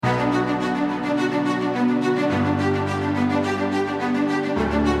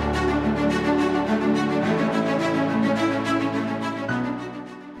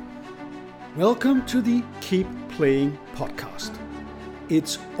Welcome to the Keep Playing podcast.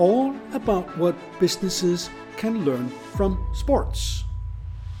 It's all about what businesses can learn from sports.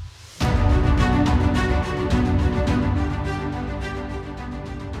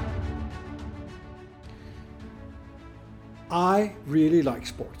 I really like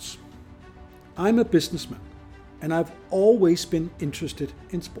sports. I'm a businessman and I've always been interested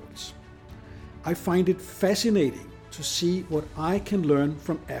in sports. I find it fascinating to see what I can learn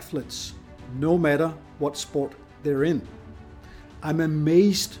from athletes, no matter what sport they're in. I'm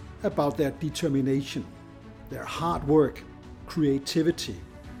amazed about their determination, their hard work, creativity,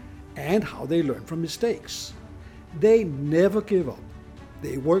 and how they learn from mistakes. They never give up.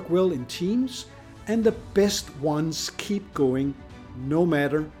 They work well in teams, and the best ones keep going no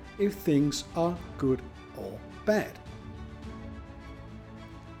matter if things are good or bad.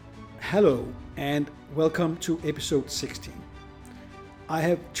 Hello and welcome to episode 16. I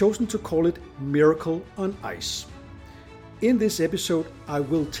have chosen to call it Miracle on Ice. In this episode, I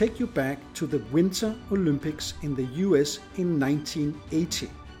will take you back to the Winter Olympics in the US in 1980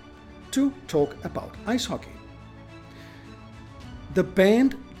 to talk about ice hockey. The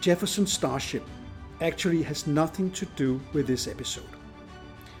band Jefferson Starship actually has nothing to do with this episode.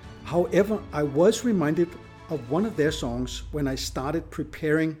 However, I was reminded of one of their songs when I started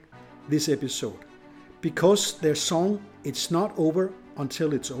preparing this episode, because their song It's Not Over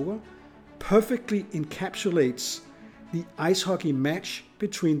Until It's Over perfectly encapsulates the ice hockey match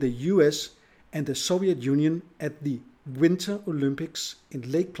between the US and the Soviet Union at the Winter Olympics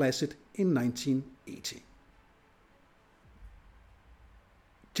in Lake Placid in 1980.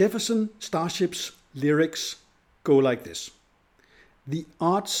 Jefferson Starship's lyrics go like this. The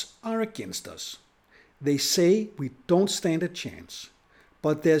odds are against us. They say we don't stand a chance,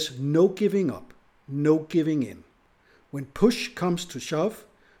 but there's no giving up, no giving in. When push comes to shove,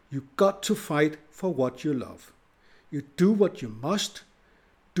 you got to fight for what you love. You do what you must,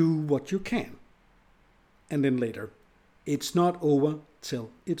 do what you can. And then later, it's not over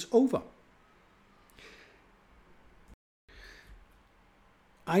till it's over.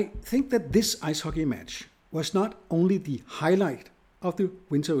 I think that this ice hockey match was not only the highlight of the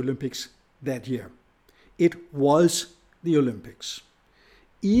Winter Olympics that year. It was the Olympics.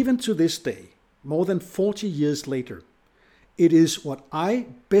 Even to this day, more than 40 years later, it is what I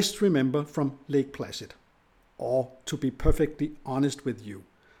best remember from Lake Placid. Or, to be perfectly honest with you,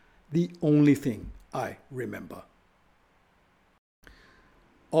 the only thing I remember.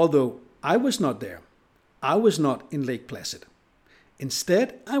 Although I was not there, I was not in Lake Placid.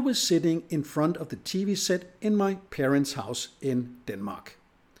 Instead, I was sitting in front of the TV set in my parents' house in Denmark.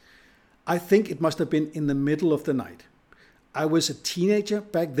 I think it must have been in the middle of the night. I was a teenager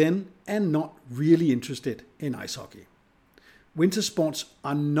back then and not really interested in ice hockey. Winter sports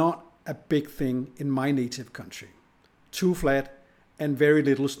are not a big thing in my native country. Too flat and very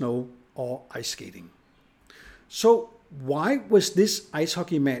little snow or ice skating. So why was this ice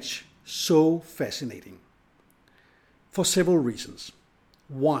hockey match so fascinating? For several reasons.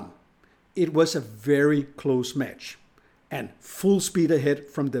 One, it was a very close match and full speed ahead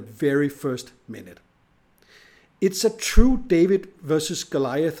from the very first minute. It's a true David versus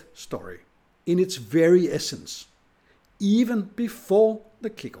Goliath story in its very essence, even before the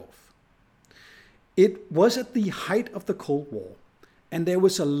kickoff. It was at the height of the Cold War, and there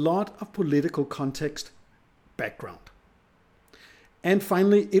was a lot of political context background. And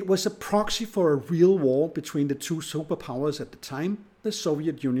finally, it was a proxy for a real war between the two superpowers at the time, the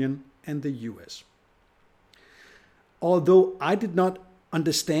Soviet Union and the US. Although I did not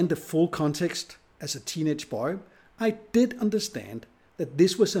understand the full context as a teenage boy, I did understand that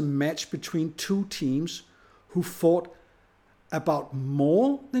this was a match between two teams who fought about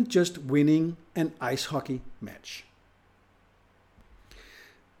more than just winning an ice hockey match.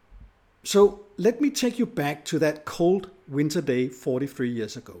 So let me take you back to that cold winter day 43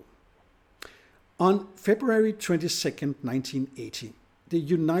 years ago. On February 22nd, 1980, the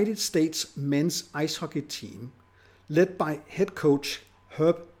United States men's ice hockey team, led by head coach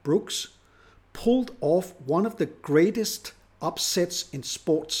Herb Brooks, pulled off one of the greatest upsets in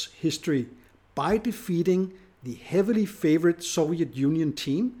sports history by defeating the heavily favored Soviet Union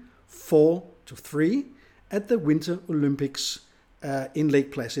team 4-3 at the Winter Olympics in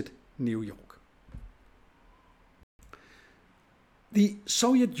Lake Placid, New York. The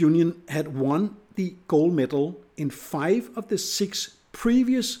Soviet Union had won the gold medal in 5 of the 6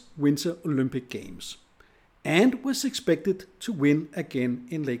 previous Winter Olympic Games and was expected to win again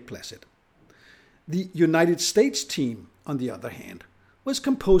in Lake Placid. The United States team, on the other hand, was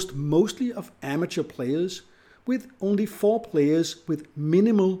composed mostly of amateur players, with only 4 players with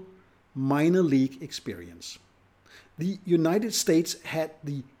minimal minor league experience. The United States had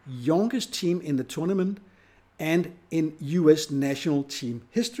the youngest team in the tournament and in US national team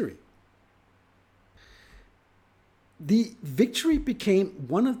history. The victory became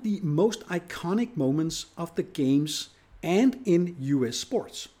one of the most iconic moments of the games and in US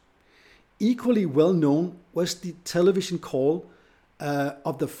sports. Equally well known was the television call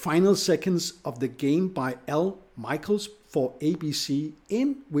of the final seconds of the game by Al Michaels for ABC,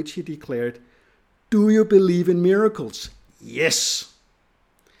 in which he declared, "Do you believe in miracles? Yes."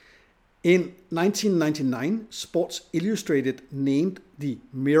 In 1999, Sports Illustrated named the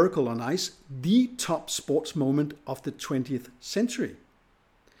Miracle on Ice the top sports moment of the 20th century.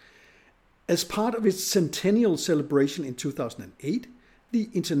 As part of its centennial celebration in 2008, the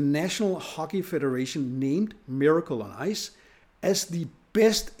International Hockey Federation named Miracle on Ice as the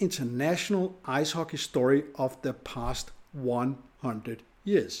best international ice hockey story of the past 100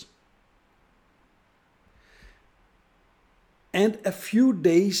 years. And a few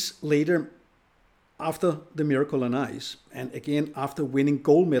days later, after the Miracle on Ice, and again after winning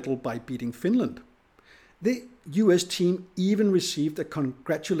gold medal by beating Finland, the US team even received a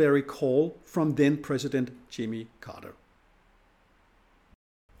congratulatory call from then President Jimmy Carter.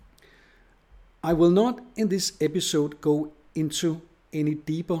 I will not in this episode go into any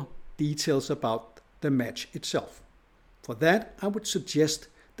deeper details about the match itself. For that, I would suggest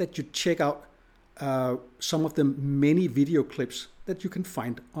that you check out some of the many video clips that you can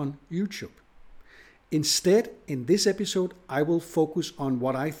find on YouTube. Instead, in this episode, I will focus on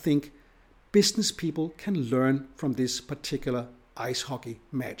what I think business people can learn from this particular ice hockey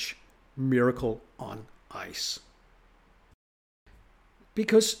match, Miracle on Ice.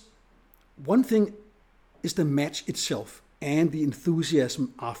 Because one thing is the match itself and the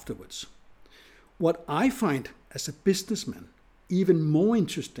enthusiasm afterwards. What I find as a businessman even more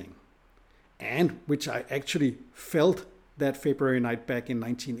interesting, and which I actually felt that February night back in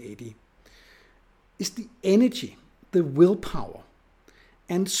 1980, is the energy, the willpower,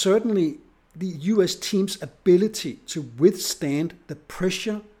 and certainly the US team's ability to withstand the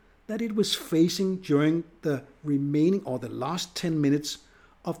pressure that it was facing during the remaining or the last 10 minutes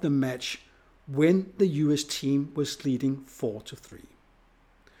of the match when the US team was leading 4-3.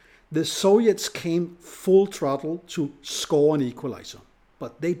 The Soviets came full throttle to score an equalizer,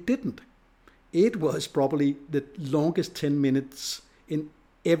 but they didn't. It was probably the longest 10 minutes in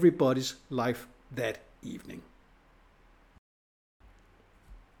everybody's life that evening.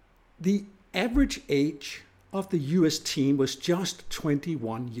 The average age of the US team was just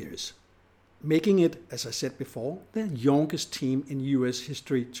 21 years, making it, as I said before, the youngest team in US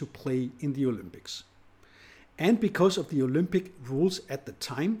history to play in the Olympics. And because of the Olympic rules at the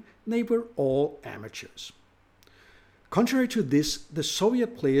time, they were all amateurs. Contrary to this, the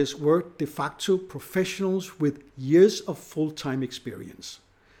Soviet players were de facto professionals with years of full-time experience,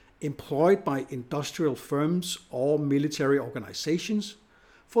 employed by industrial firms or military organizations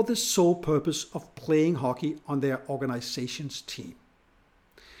for the sole purpose of playing hockey on their organization's team.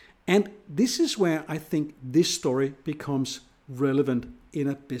 And this is where I think this story becomes relevant in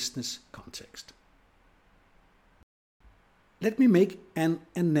a business context. Let me make an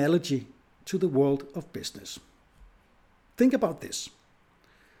analogy to the world of business. Think about this.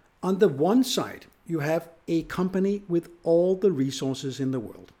 On the one side, you have a company with all the resources in the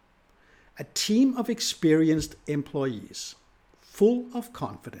world, a team of experienced employees, full of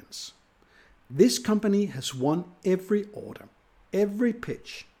confidence. This company has won every order, every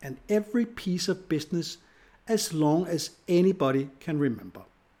pitch, and every piece of business as long as anybody can remember.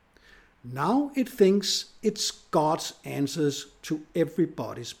 Now it thinks it's God's answers to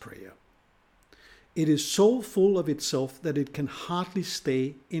everybody's prayer. It is so full of itself that it can hardly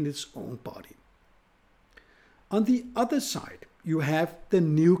stay in its own body. On the other side, you have the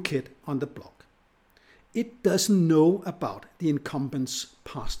new kid on the block. It doesn't know about the incumbent's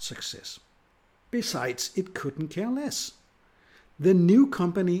past success. Besides, it couldn't care less. The new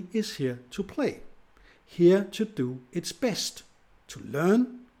company is here to play, here to do its best, to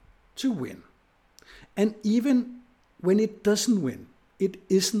learn, to win. And even when it doesn't win, it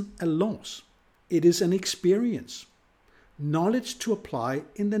isn't a loss. It is an experience, knowledge to apply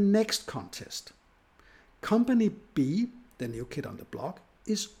in the next contest. Company B, the new kid on the block,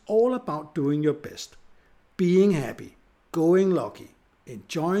 is all about doing your best, being happy, going lucky,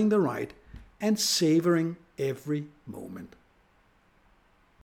 enjoying the ride, and savoring every moment.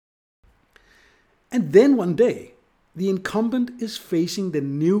 And then one day, the incumbent is facing the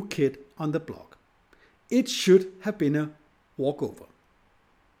new kid on the block. It should have been a walkover.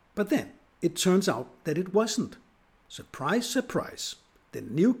 But then it turns out that it wasn't. Surprise, surprise. the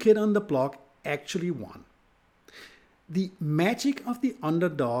new kid on the block actually won. The magic of the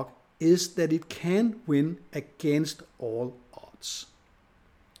underdog is that it can win against all odds.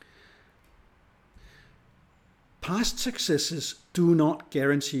 Past successes do not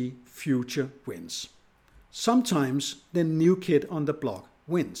guarantee future wins. Sometimes the new kid on the block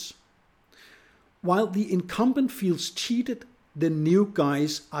wins. While the incumbent feels cheated, the new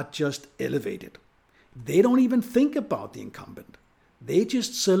guys are just elevated. They don't even think about the incumbent. They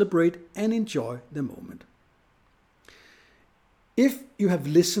just celebrate and enjoy the moment. If you have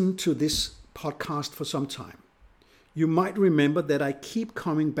listened to this podcast for some time, you might remember that I keep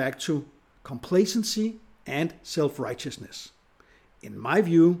coming back to complacency and self-righteousness. In my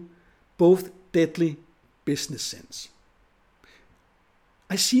view, both deadly business sins.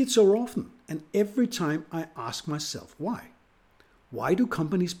 I see it so often, and every time I ask myself why. Why do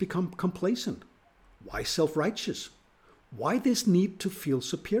companies become complacent? Why self-righteous? Why this need to feel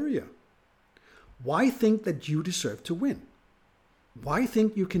superior? Why think that you deserve to win? Why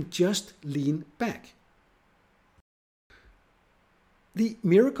think you can just lean back? The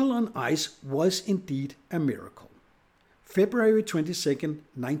miracle on ice was indeed a miracle. February 22nd,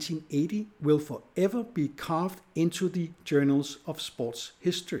 1980 will forever be carved into the journals of sports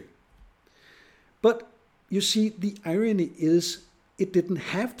history. But you see, the irony is it didn't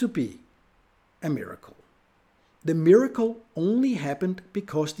have to be a miracle. The miracle only happened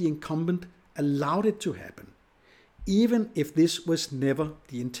because the incumbent allowed it to happen, even if this was never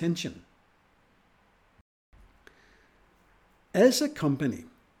the intention. As a company,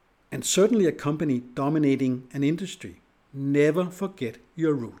 and certainly a company dominating an industry, never forget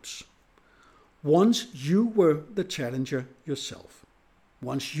your roots. Once you were the challenger yourself.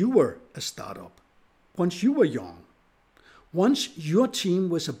 Once you were a startup. Once you were young. Once your team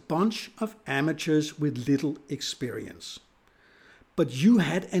was a bunch of amateurs with little experience. But you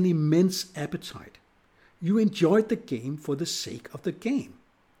had an immense appetite. You enjoyed the game for the sake of the game.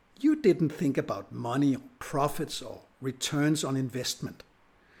 You didn't think about money or profits or returns on investment.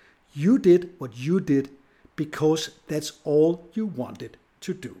 You did what you did because that's all you wanted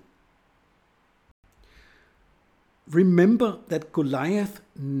to do. Remember that Goliath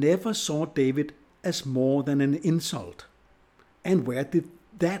never saw David as more than an insult. And where did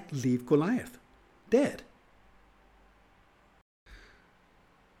that leave Goliath? Dead.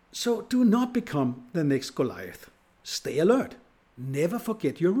 So do not become the next Goliath. Stay alert. Never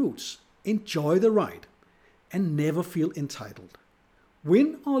forget your roots. Enjoy the ride. And never feel entitled.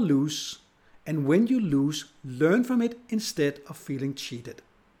 Win or lose, and when you lose, learn from it instead of feeling cheated.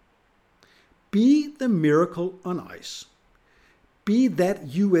 Be the miracle on ice. Be that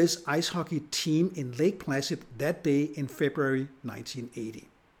US ice hockey team in Lake Placid that day in February 1980.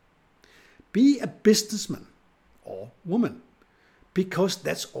 Be a businessman or woman, because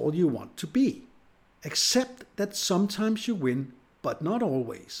that's all you want to be. Accept that sometimes you win, but not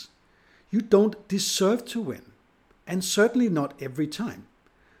always. You don't deserve to win, and certainly not every time.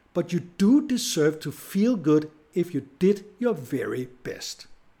 But you do deserve to feel good if you did your very best.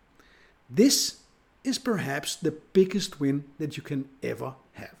 This is perhaps the biggest win that you can ever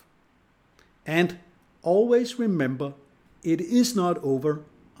have. And always remember, it is not over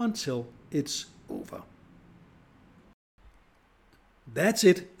until it's over. That's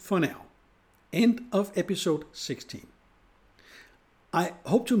it for now. End of episode 16. I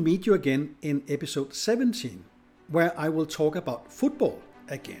hope to meet you again in episode 17, where I will talk about football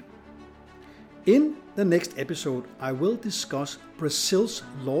again. In the next episode, I will discuss Brazil's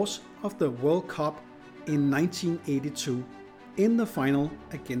loss of the World Cup in 1982 in the final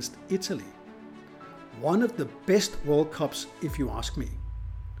against Italy. One of the best World Cups, if you ask me.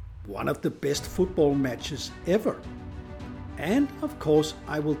 One of the best football matches ever. And of course,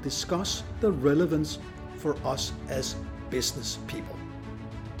 I will discuss the relevance for us as business people.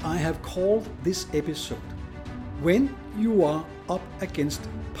 I have called this episode When You Are Up Against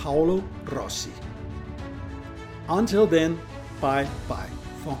Paolo Rossi. Until then, bye bye.